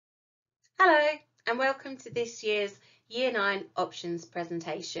Hello and welcome to this year's Year 9 options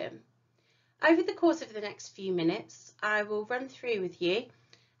presentation. Over the course of the next few minutes, I will run through with you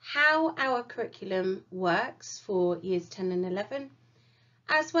how our curriculum works for years 10 and 11,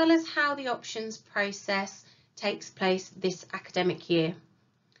 as well as how the options process takes place this academic year.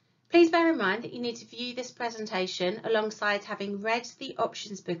 Please bear in mind that you need to view this presentation alongside having read the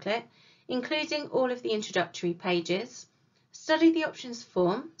options booklet, including all of the introductory pages. Study the options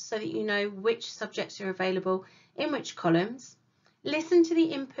form so that you know which subjects are available in which columns. Listen to the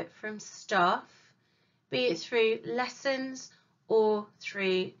input from staff, be it through lessons or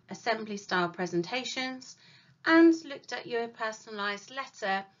through assembly style presentations, and looked at your personalised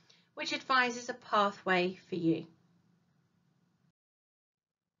letter which advises a pathway for you.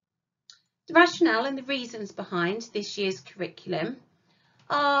 The rationale and the reasons behind this year's curriculum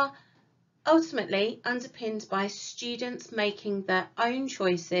are ultimately underpinned by students making their own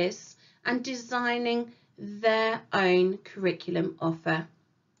choices and designing their own curriculum offer.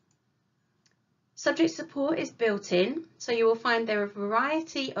 Subject support is built in, so you will find there are a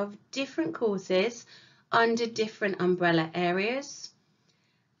variety of different courses under different umbrella areas.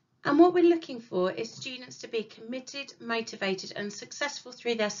 And what we're looking for is students to be committed, motivated and successful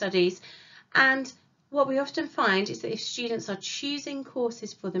through their studies. And what we often find is that if students are choosing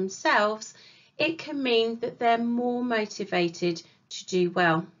courses for themselves, it can mean that they're more motivated to do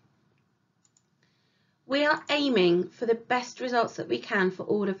well. We are aiming for the best results that we can for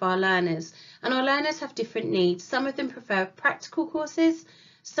all of our learners, and our learners have different needs. Some of them prefer practical courses,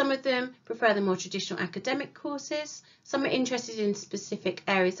 some of them prefer the more traditional academic courses, some are interested in specific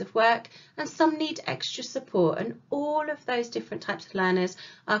areas of work, and some need extra support, and all of those different types of learners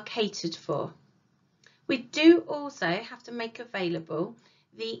are catered for. We do also have to make available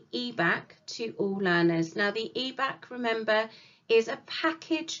the EBAC to all learners. Now the EBAC, remember, is a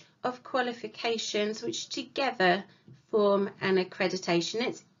package of qualifications which together form an accreditation.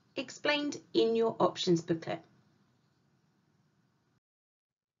 It's explained in your options booklet.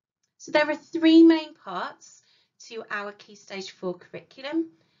 So there are three main parts to our Key Stage 4 curriculum,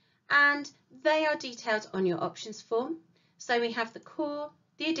 and they are detailed on your options form. So we have the core,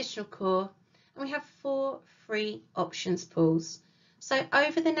 the additional core, and we have 4 free options pools. So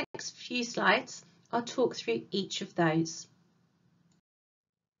over the next few slides, I'll talk through each of those.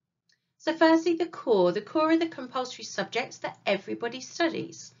 So firstly, the core. The core are the compulsory subjects that everybody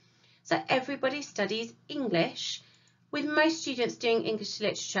studies. So everybody studies English, with most students doing English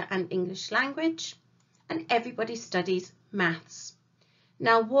literature and English language, and everybody studies maths.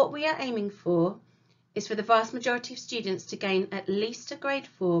 Now what we are aiming for is for the vast majority of students to gain at least a grade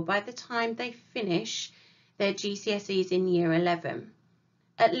 4 by the time they finish their GCSEs in year 11.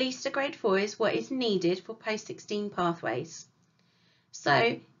 At least a grade 4 is what is needed for post-16 pathways.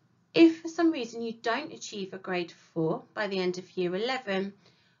 So if for some reason you don't achieve a grade 4 by the end of year 11,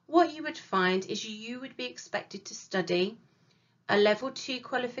 what you would find is you would be expected to study a level 2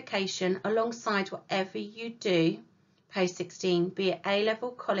 qualification alongside whatever you do post-16, be it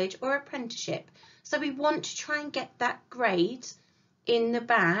A-level, college or apprenticeship. So we want to try and get that grade in the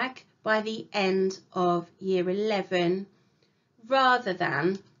bag by the end of year 11, rather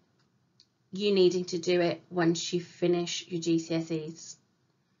than you needing to do it once you finish your GCSEs.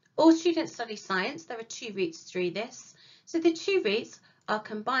 All students study science. There are 2 routes through this. So the 2 routes are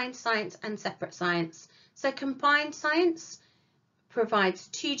combined science and separate science. So combined science provides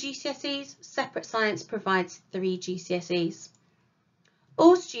 2 GCSEs, separate science provides 3 GCSEs.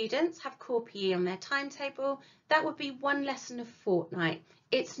 All students have core PE on their timetable. That would be 1 lesson a fortnight.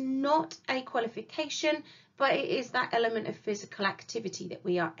 It's not a qualification, but it is that element of physical activity that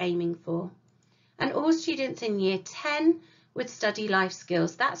we are aiming for. And all students in year 10 would study life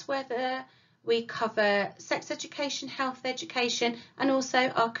skills. That's whether we cover sex education, health education, and also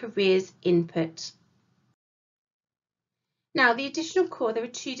our careers input. Now the additional core, there are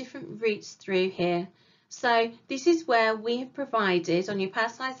 2 different routes through here. So this is where we have provided on your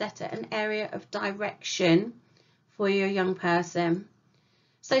personalised letter an area of direction for your young person.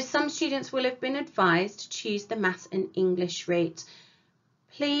 So some students will have been advised to choose the maths and English route.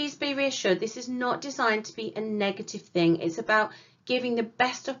 Please be reassured, this is not designed to be a negative thing. It's about giving the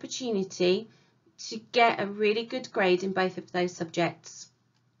best opportunity to get a really good grade in both of those subjects.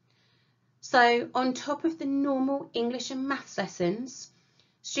 So on top of the normal English and maths lessons,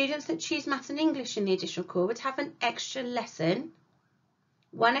 students that choose maths and English in the additional core would have an extra lesson,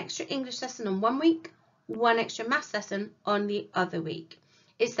 1 extra English lesson on 1 week, 1 extra maths lesson on the other week.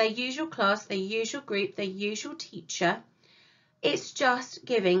 It's their usual class, their usual group, their usual teacher. It's just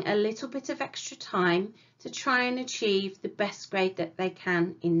giving a little bit of extra time to try and achieve the best grade that they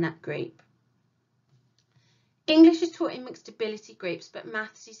can in that group. English is taught in mixed ability groups, but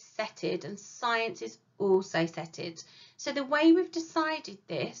maths is setted and science is also setted. So the way we've decided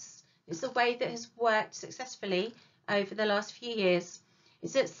this is the way that has worked successfully over the last few years,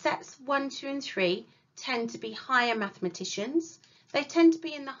 is that sets 1, 2 and 3 tend to be higher mathematicians. They tend to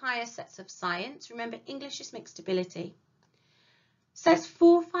be in the higher sets of science. Remember, English is mixed ability. Sets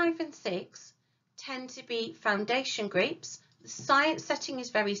 4, 5 and 6 tend to be foundation groups. The science setting is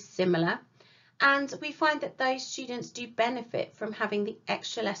very similar, and we find that those students do benefit from having the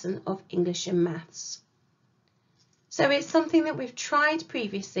extra lesson of English and maths. So it's something that we've tried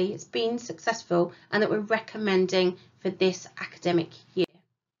previously, it's been successful, and that we're recommending for this academic year.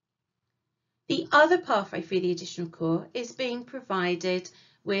 The other pathway through the additional core is being provided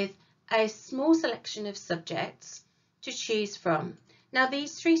with a small selection of subjects to choose from. Now,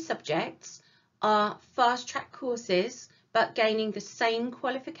 these 3 subjects are fast track courses, but gaining the same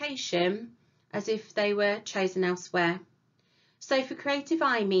qualification as if they were chosen elsewhere. So for Creative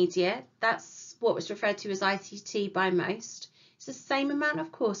Eye Media, that's what was referred to as ICT by most. It's the same amount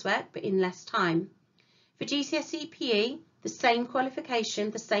of coursework, but in less time. For GCSE PE, the same qualification,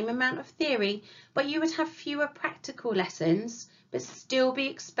 the same amount of theory, but you would have fewer practical lessons, but still be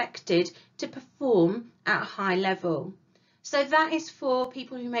expected to perform at a high level. So that is for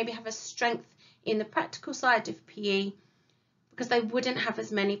people who maybe have a strength in the practical side of PE, because they wouldn't have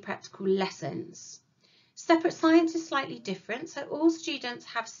as many practical lessons. Separate science is slightly different, so all students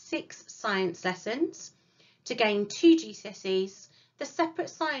have 6 science lessons to gain 2 GCSEs. The separate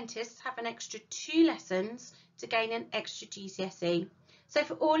scientists have an extra 2 lessons to gain an extra GCSE. So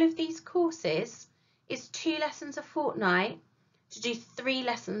for all of these courses, it's 2 lessons a fortnight to do 3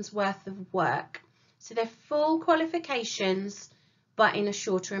 lessons worth of work. So they're full qualifications, but in a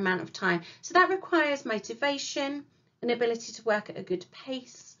shorter amount of time. So that requires motivation, an ability to work at a good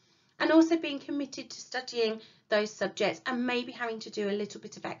pace, and also being committed to studying those subjects and maybe having to do a little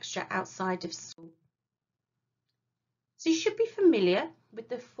bit of extra outside of school. So you should be familiar with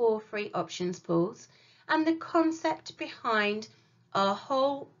the 4 free options pools and the concept behind our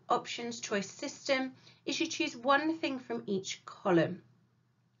whole options choice system is you choose one thing from each column.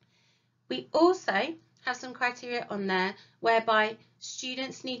 We also have some criteria on there whereby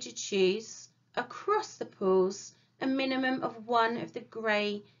students need to choose across the pools a minimum of 1 of the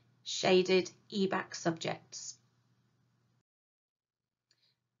grey shaded EBacc subjects.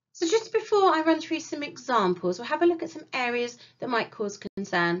 So just before I run through some examples, we'll have a look at some areas that might cause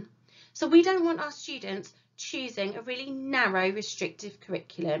concern. So we don't want our students choosing a really narrow, restrictive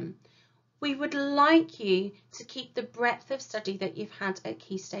curriculum. We would like you to keep the breadth of study that you've had at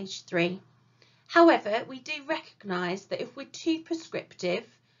Key Stage 3. However, we do recognise that if we're too prescriptive,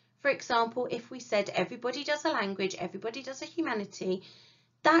 for example, if we said everybody does a language, everybody does a humanity,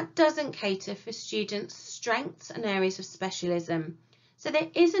 that doesn't cater for students' strengths and areas of specialism. So there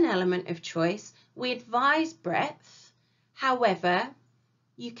is an element of choice. We advise breadth, however,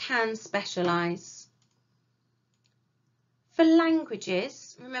 you can specialise. For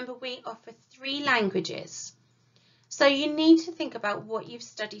languages, remember we offer 3 languages. So you need to think about what you've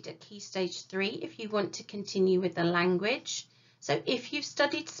studied at Key Stage 3 if you want to continue with the language. So if you've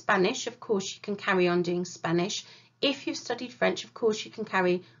studied Spanish, of course you can carry on doing Spanish. If you've studied French, of course you can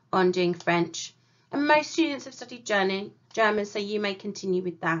carry on doing French. And most students have studied German, so you may continue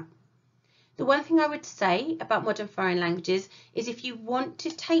with that. The one thing I would say about modern foreign languages is if you want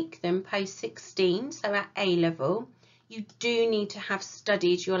to take them post 16, so at A level, you do need to have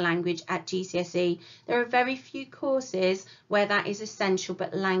studied your language at GCSE. There are very few courses where that is essential,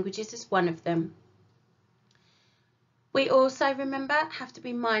 but languages is one of them. We also, remember, have to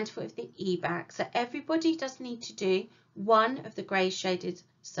be mindful of the EBacc. So everybody does need to do 1 of the grey shaded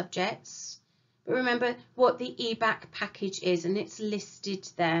subjects. But remember what the EBacc package is, and it's listed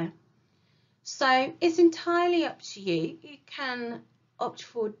there. So it's entirely up to you. You can opt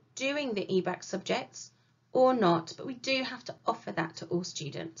for doing the EBacc subjects or not, but we do have to offer that to all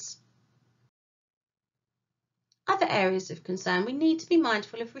students. Other areas of concern, we need to be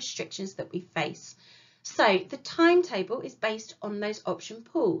mindful of restrictions that we face. So the timetable is based on those option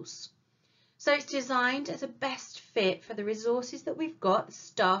pools. So it's designed as a best fit for the resources that we've got, the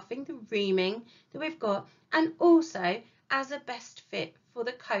staffing, the rooming that we've got, and also as a best fit for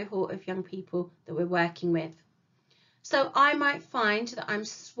the cohort of young people that we're working with. So I might find that I'm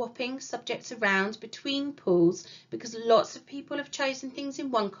swapping subjects around between pools because lots of people have chosen things in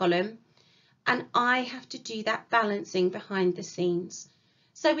one column and I have to do that balancing behind the scenes.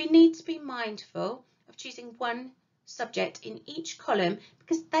 So we need to be mindful of choosing 1 subject in each column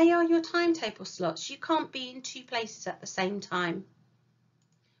because they are your timetable slots. You can't be in 2 places at the same time.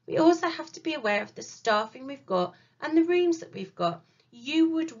 We also have to be aware of the staffing we've got and the rooms that we've got.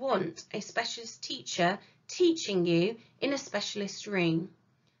 You would want a specialist teacher teaching you in a specialist room.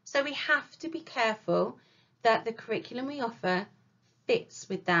 So we have to be careful that the curriculum we offer fits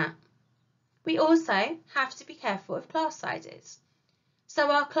with that. We also have to be careful of class sizes.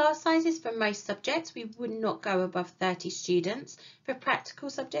 So our class sizes for most subjects, we would not go above 30 students. For practical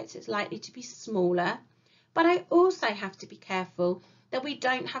subjects, it's likely to be smaller. But I also have to be careful that we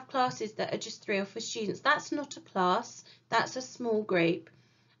don't have classes that are just 3 or 4 students. That's not a class, that's a small group.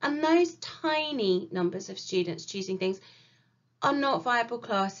 And those tiny numbers of students choosing things are not viable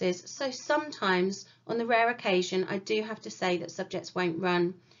classes. So sometimes, on the rare occasion, I do have to say that subjects won't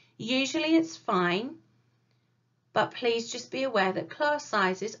run. Usually it's fine, but please just be aware that class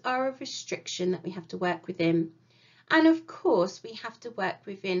sizes are a restriction that we have to work within. And of course, we have to work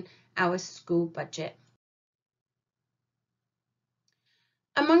within our school budget.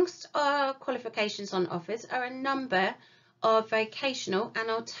 Amongst our qualifications on offers are a number of vocational and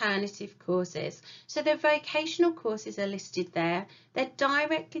alternative courses. So the vocational courses are listed there. They're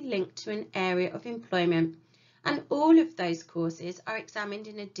directly linked to an area of employment. And all of those courses are examined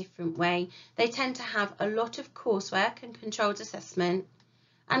in a different way. They tend to have a lot of coursework and controlled assessment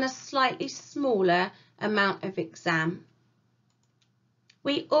and a slightly smaller amount of exam.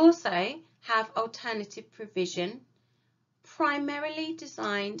 We also have alternative provision, primarily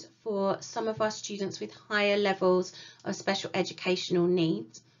designed for some of our students with higher levels of special educational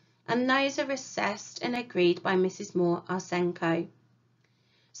needs, and those are assessed and agreed by Mrs. Moore, our SENCO.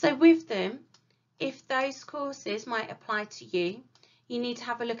 So with them, if those courses might apply to you, you need to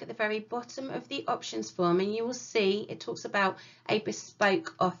have a look at the very bottom of the options form and you will see it talks about a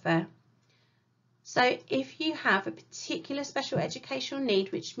bespoke offer. So if you have a particular special educational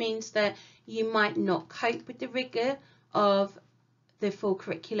need, which means that you might not cope with the rigour of the full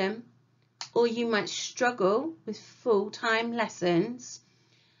curriculum, or you might struggle with full-time lessons,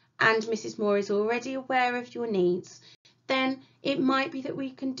 and Mrs. Moore is already aware of your needs, then it might be that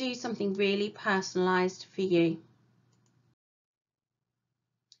we can do something really personalised for you.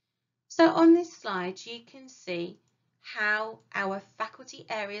 So on this slide, you can see how our faculty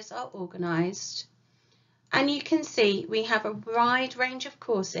areas are organised, and you can see we have a wide range of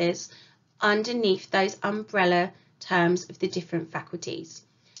courses underneath those umbrella terms of the different faculties.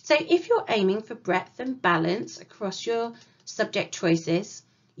 So if you're aiming for breadth and balance across your subject choices,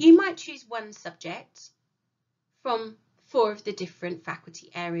 you might choose one subject from 4 of the different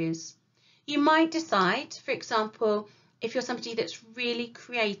faculty areas. You might decide, for example, if you're somebody that's really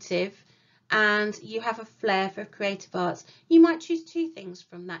creative and you have a flair for creative arts, you might choose 2 things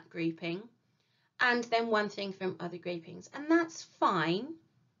from that grouping and then 1 thing from other groupings, and that's fine.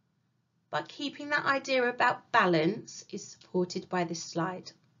 But keeping that idea about balance is supported by this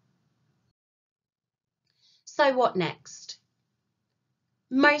slide. So what next?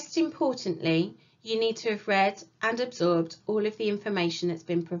 Most importantly, you need to have read and absorbed all of the information that's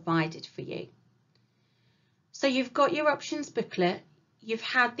been provided for you. So you've got your options booklet, you've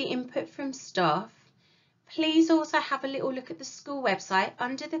had the input from staff. Please also have a little look at the school website.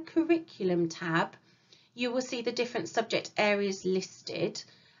 Under the curriculum tab, you will see the different subject areas listed.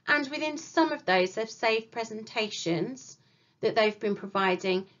 And within some of those, they've saved presentations that they've been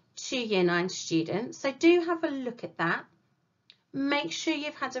providing to Year 9 students. So do have a look at that. Make sure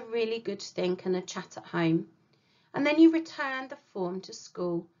you've had a really good think and a chat at home. And then you return the form to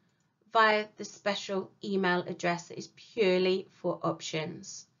school via the special email address that is purely for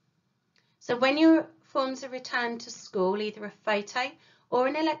options. So when your forms are returned to school, either a photo or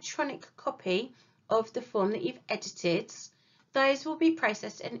an electronic copy of the form that you've edited, those will be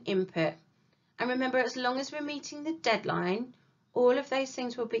processed and input. And remember, as long as we're meeting the deadline, all of those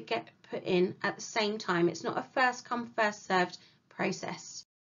things will get put in at the same time. It's not a first come, first served process.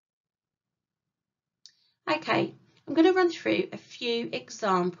 Okay, I'm going to run through a few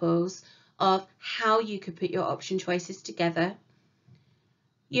examples of how you could put your option choices together.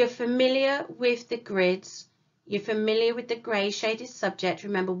 You're familiar with the grids, you're familiar with the grey shaded subject.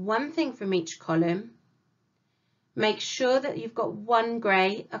 Remember 1 thing from each column. Make sure that you've got 1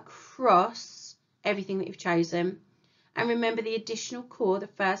 grey across everything that you've chosen. And remember the additional core, the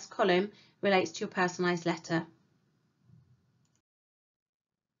first column, relates to your personalised letter.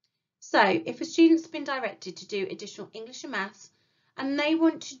 So if a student's been directed to do additional English and maths and they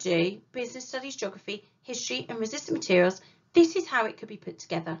want to do business studies, geography, history and resistant materials, this is how it could be put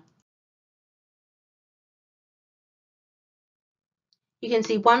together. You can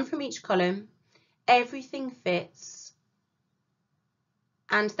see 1 from each column, everything fits,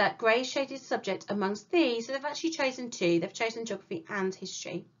 and that grey shaded subject amongst these, so they've actually chosen 2, they've chosen geography and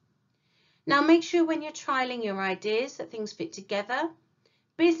history. Now make sure when you're trialling your ideas that things fit together.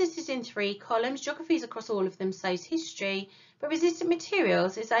 Business is in 3 columns, geography is across all of them, so is history, but resistant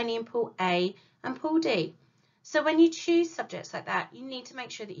materials is only in pool A and pool D. So when you choose subjects like that, you need to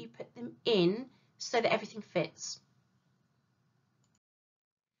make sure that you put them in so that everything fits.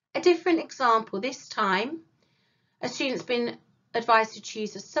 A different example, this time, a student's been advised to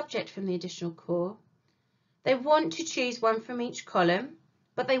choose a subject from the additional core. They want to choose one from each column,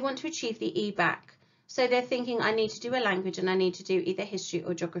 but they want to achieve the EBAC. So they're thinking, I need to do a language and I need to do either history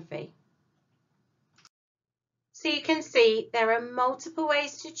or geography. So you can see there are multiple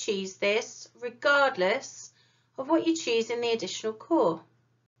ways to choose this, regardless of what you choose in the additional core.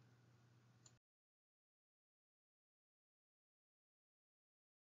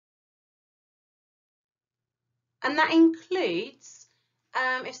 And that includes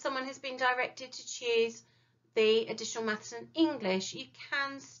if someone has been directed to choose the additional maths and English, you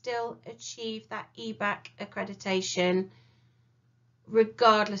can still achieve that EBAC accreditation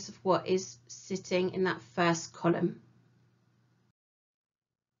regardless of what is sitting in that first column.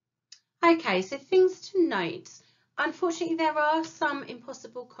 Okay, so things to note. Unfortunately, there are some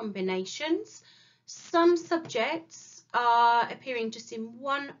impossible combinations. Some subjects are appearing just in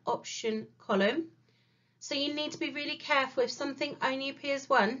one option column. So you need to be really careful. If something only appears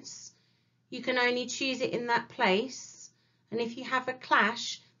once, you can only choose it in that place. And if you have a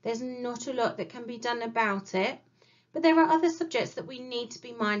clash, there's not a lot that can be done about it. But there are other subjects that we need to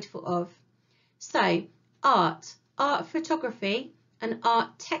be mindful of. So art photography and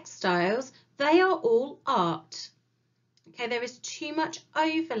art textiles, they are all art. Okay, there is too much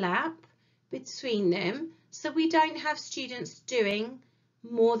overlap between them, so we don't have students doing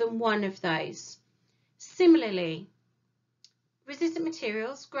more than one of those. Similarly, resistant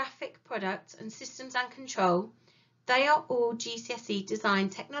materials, graphic products and systems and control, they are all GCSE design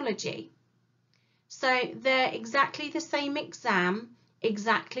technology. So they're exactly the same exam,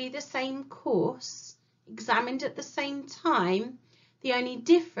 exactly the same course, examined at the same time. The only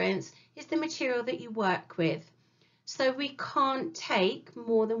difference is the material that you work with. So we can't take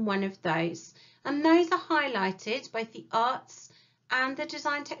more than one of those. And those are highlighted, both the arts and the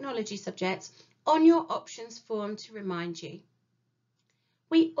design technology subjects, on your options form to remind you.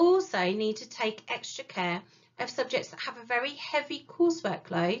 We also need to take extra care of subjects that have a very heavy coursework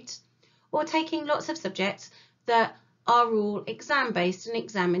load, or taking lots of subjects that are all exam-based and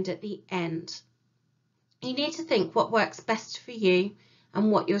examined at the end. You need to think what works best for you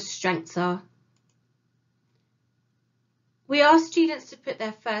and what your strengths are. We ask students to put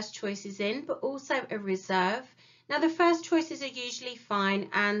their first choices in, but also a reserve. Now, the first choices are usually fine,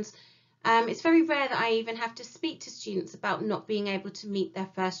 and it's very rare that I even have to speak to students about not being able to meet their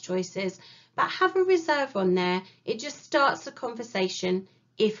first choices, but have a reserve on there. It just starts a conversation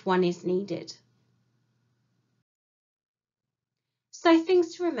if one is needed. So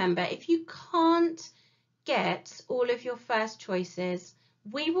things to remember, if you can't get all of your first choices,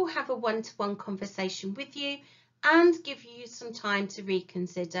 we will have a one-to-one conversation with you and give you some time to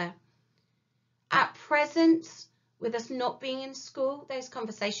reconsider. At present, with us not being in school, those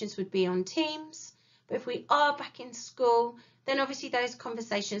conversations would be on Teams, but if we are back in school, then obviously those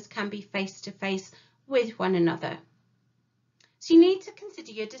conversations can be face-to-face with one another. So you need to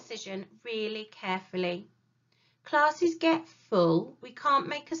consider your decision really carefully. Classes get full. We can't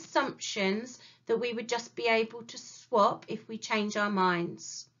make assumptions that we would just be able to swap if we change our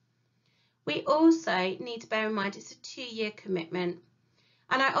minds. We also need to bear in mind it's a 2-year commitment.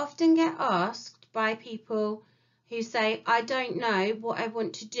 And I often get asked by people who say, I don't know what I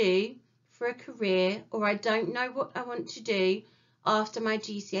want to do for a career, or I don't know what I want to do after my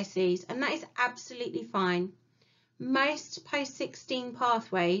GCSEs, and that is absolutely fine. Most post-16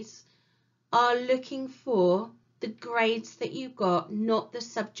 pathways are looking for the grades that you got, not the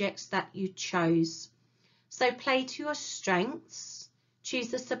subjects that you chose. So play to your strengths, choose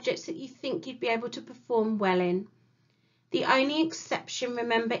the subjects that you think you'd be able to perform well in. The only exception,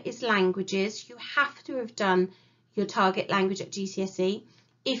 remember, is languages. You have to have done your target language at GCSE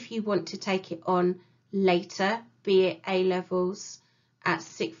if you want to take it on later, be it A-levels at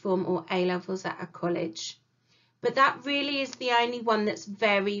sixth form or A-levels at a college. But that really is the only one that's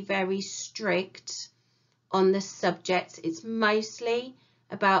very, very strict on the subjects. It's mostly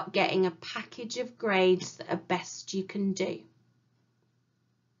about getting a package of grades that are best you can do.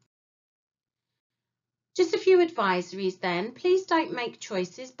 Just a few advisories then. Please don't make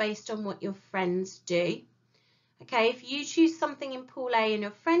choices based on what your friends do. Okay, if you choose something in Pool A and your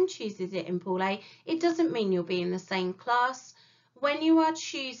friend chooses it in Pool A, it doesn't mean you'll be in the same class. When you are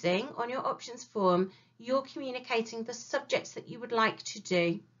choosing on your options form, you're communicating the subjects that you would like to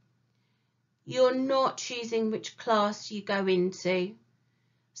do. you're not choosing which class you go into.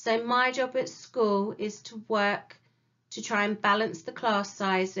 So my job at school is to work to try and balance the class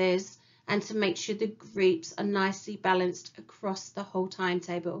sizes and to make sure the groups are nicely balanced across the whole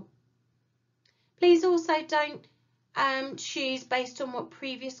timetable. Please also don't choose based on what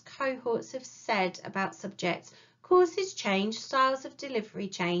previous cohorts have said about subjects. Courses change, styles of delivery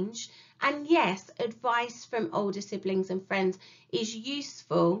change, and yes, advice from older siblings and friends is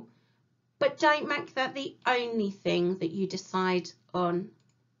useful, but don't make that the only thing that you decide on.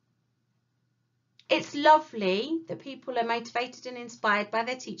 It's lovely that people are motivated and inspired by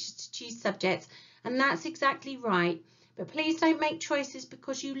their teachers to choose subjects, and that's exactly right. But please don't make choices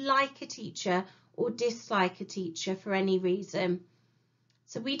because you like a teacher or dislike a teacher for any reason.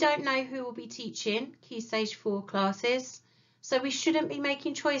 So we don't know who will be teaching Key Stage 4 classes, so we shouldn't be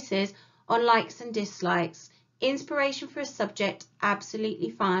making choices on likes and dislikes. Inspiration for a subject, absolutely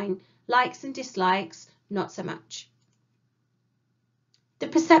fine. Likes and dislikes, not so much. The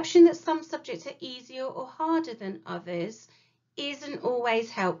perception that some subjects are easier or harder than others isn't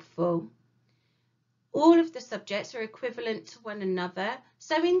always helpful. All of the subjects are equivalent to one another,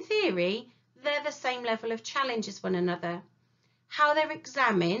 so in theory, they're the same level of challenge as one another. How they're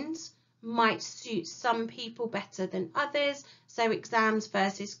examined might suit some people better than others, so exams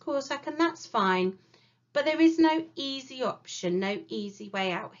versus coursework, and that's fine, but there is no easy option, no easy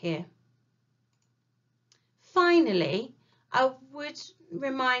way out here. Finally, I would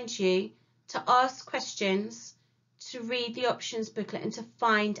remind you to ask questions, to read the options booklet and to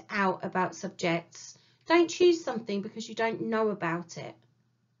find out about subjects. Don't choose something because you don't know about it.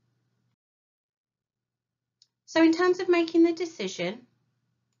 So in terms of making the decision,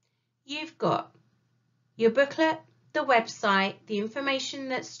 you've got your booklet, the website, the information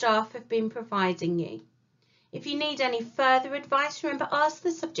that staff have been providing you. If you need any further advice, remember, ask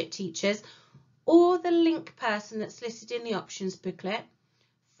the subject teachers or the link person that's listed in the options booklet.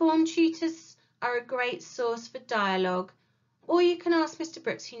 Form tutors are a great source for dialogue, or you can ask Mr.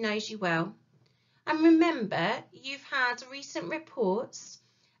 Brooks, who knows you well. And remember, you've had recent reports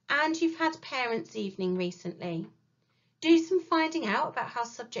and you've had parents' evening recently. Do some finding out about how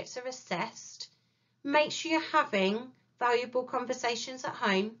subjects are assessed. Make sure you're having valuable conversations at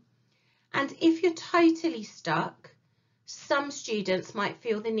home. And if you're totally stuck, some students might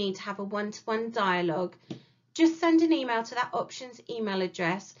feel the need to have a one-to-one dialogue. Just send an email to that options email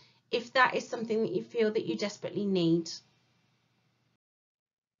address if that is something that you feel that you desperately need.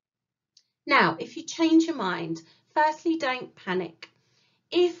 Now, if you change your mind, firstly, don't panic.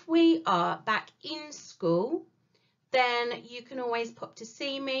 If we are back in school, then you can always pop to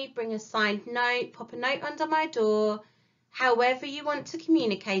see me, bring a signed note, pop a note under my door, however you want to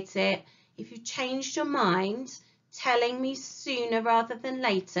communicate it. If you've changed your mind, telling me sooner rather than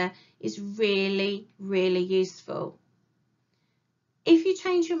later is really, really useful. If you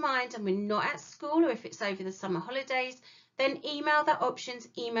change your mind and we're not at school, or if it's over the summer holidays, then email that options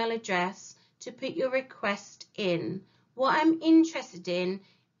email address to put your request in. What I'm interested in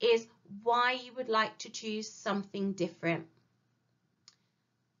is why you would like to choose something different.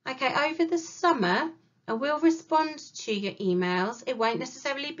 Okay, over the summer, I will respond to your emails. It won't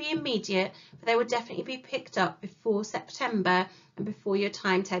necessarily be immediate, but they will definitely be picked up before September and before your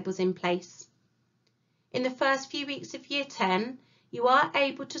timetable's in place. In the first few weeks of Year 10, you are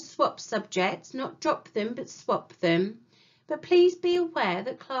able to swap subjects, not drop them, but swap them. But please be aware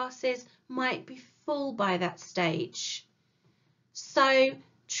that classes might be full by that stage. So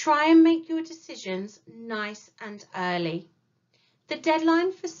try and make your decisions nice and early. The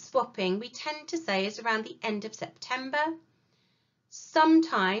deadline for swapping, we tend to say, is around the end of September.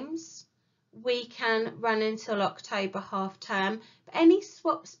 Sometimes we can run until October half term, but any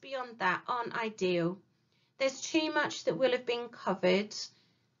swaps beyond that aren't ideal. There's too much that will have been covered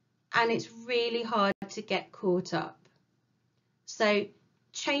and it's really hard to get caught up. So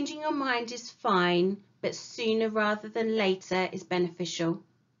changing your mind is fine, but sooner rather than later is beneficial.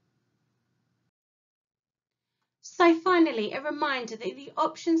 So finally, a reminder that the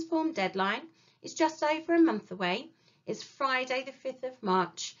options form deadline is just over a month away. It's Friday the 5th of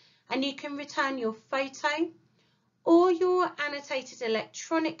March, and you can return your photo or your annotated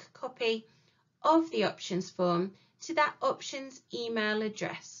electronic copy of the options form to that options email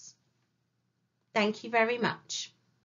address. Thank you very much.